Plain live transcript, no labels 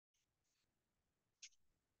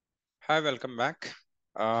Hi, welcome back.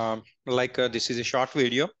 This is a short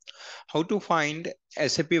video. How to find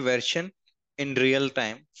SAP version in real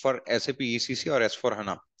time for SAP ECC or S4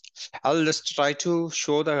 HANA. I'll just try to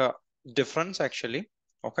show the difference actually.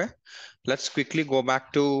 Okay, let's quickly go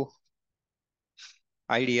back to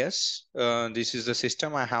IDS. This is the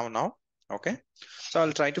system I have now. Okay, so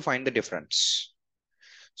I'll try to find the difference.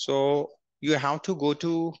 So you have to go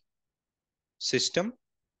to system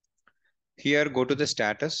here, go to the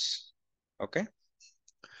status. Okay,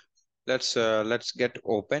 let's get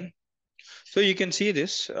open. So you can see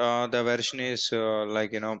this, the version is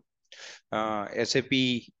SAP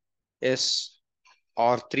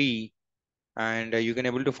S3, and you can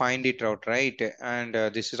able to find it out, right? And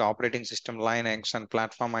this is operating system Linux and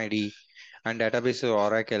platform ID and database is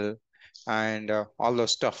Oracle and all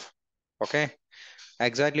those stuff. Okay,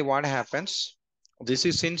 exactly what happens. This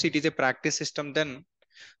is since it is a practice system then,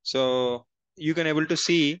 so you can able to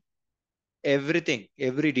see everything,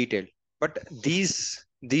 every detail. But these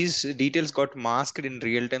details got masked in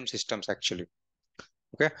real-time systems actually.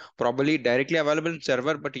 Okay, probably directly available in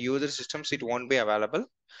server, but user systems it won't be available.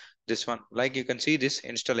 This one, like you can see this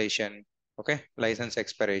installation, okay, license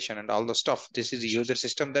expiration and all the stuff. This is user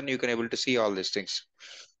system, then you can able to see all these things.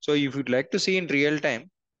 So if you'd like to see in real time,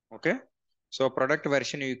 okay, so product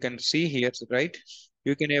version you can see here, right?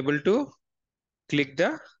 You can able to click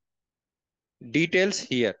the details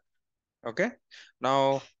here. Okay,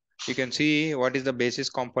 now you can see what is the basis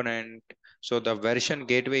component. So the version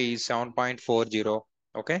gateway is 7.40.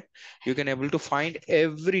 Okay, you can able to find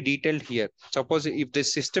every detail here. Suppose if the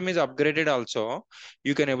system is upgraded also,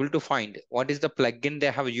 you can able to find what is the plugin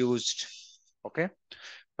they have used. Okay,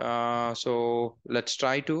 so let's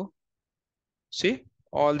try to see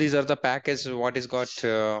all these are the packages what is got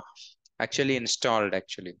actually installed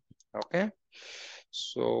actually. Okay,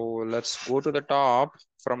 so let's go to the top.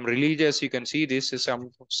 From releases, you can see this is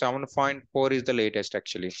some 7.4 is the latest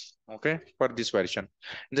actually. Okay, for this version.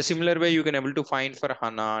 In the similar way, you can able to find for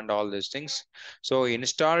HANA and all these things. So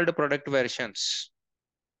installed product versions,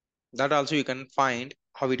 that also you can find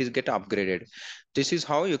how it is get upgraded. This is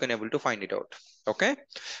how you can able to find it out. Okay,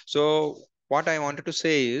 so what I wanted to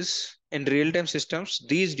say is in real-time systems,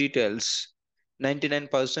 these details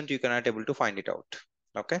 99% you cannot able to find it out.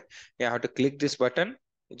 Okay, you have to click this button.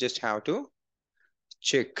 You just have to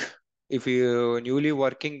check. If you newly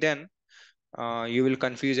working, then you will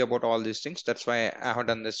confuse about all these things. That's why I have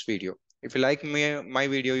done this video. If you like my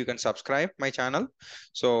video, you can subscribe my channel.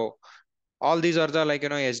 So all these are the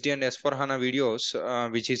SD and S4 HANA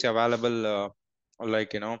videos which is available,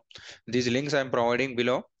 these links I'm providing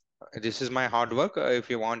below. This is my hard work. If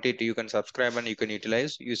you want it, you can subscribe and you can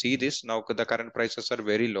utilize. You see this now, the current prices are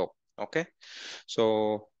very low. Okay,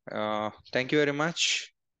 so thank you very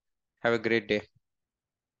much. Have a great day.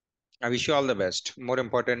 I wish you all the best. More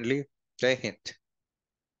importantly, Jai Hind.